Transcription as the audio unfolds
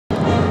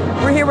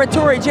here with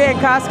Tori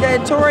Jankoska.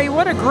 And Tori,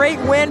 what a great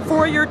win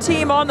for your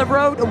team on the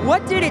road.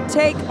 What did it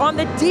take on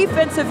the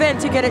defensive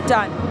end to get it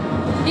done?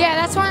 Yeah,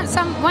 that's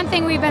one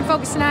thing we've been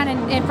focusing on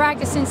in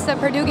practice since the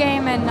Purdue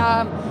game, and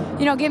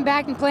you know, getting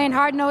back and playing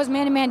hard-nosed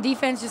man-to-man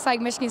defense just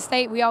like Michigan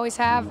State we always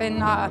have, and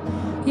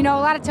you know, a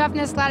lot of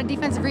toughness, a lot of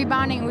defensive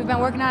rebounding, and we've been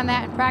working on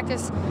that in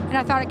practice, and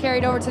I thought it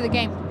carried over to the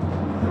game.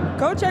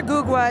 Coach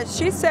Agugwa,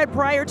 she said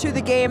prior to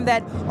the game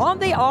that on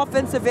the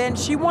offensive end,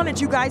 she wanted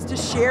you guys to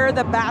share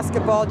the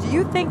basketball. Do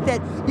you think that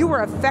you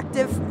were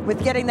effective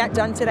with getting that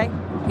done today?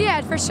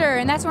 Yeah, for sure,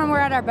 and that's when we're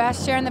at our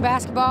best, sharing the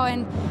basketball.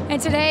 And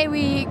today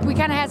we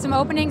kind of had some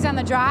openings on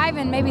the drive,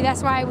 and maybe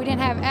that's why we didn't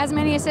have as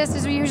many assists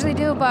as we usually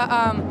do. But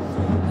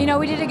you know,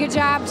 we did a good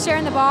job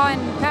sharing the ball and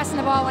passing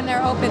the ball when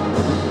they're open.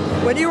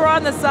 When you were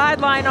on the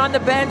sideline, on the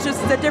bench,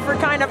 just a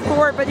different kind of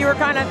court, but you were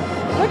kind of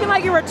looking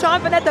like you were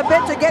chomping at the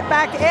bit to get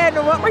back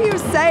in. What were you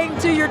saying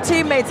to your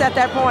teammates at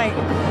that point?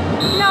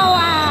 You know,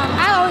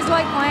 I always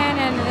like playing,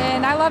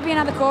 and I love being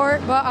on the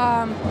court, but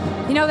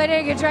you know, they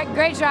did a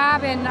great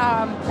job, and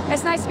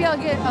it's nice to be able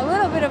to get a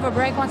little bit of a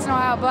break once in a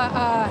while,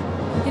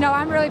 but you know,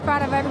 I'm really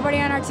proud of everybody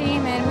on our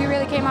team, and we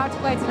really came out to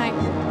play tonight.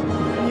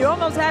 You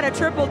almost had a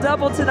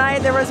triple-double tonight.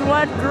 There was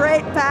one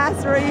great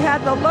pass where you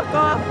had the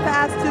look-off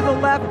pass to the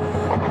left.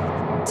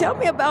 Tell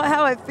me about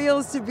how it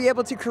feels to be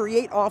able to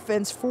create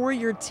offense for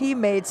your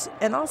teammates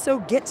and also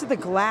get to the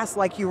glass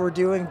like you were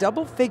doing,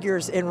 double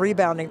figures in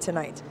rebounding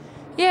tonight.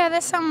 Yeah,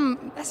 that's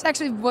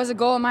actually was a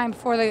goal of mine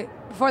before the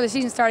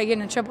season started,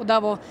 getting a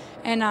triple-double,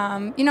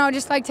 and you know,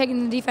 just like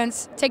taking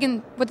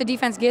what the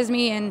defense gives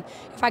me, and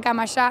if I got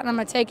my shot, I'm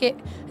gonna take it,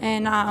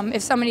 and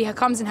if somebody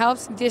comes and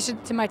helps, dish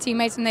it to my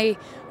teammates, and they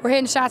were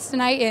hitting shots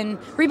tonight, and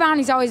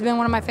rebounding's always been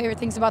one of my favorite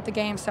things about the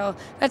game, so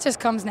that just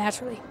comes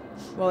naturally.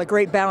 Well, a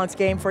great balanced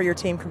game for your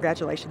team.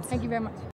 Congratulations. Thank you very much.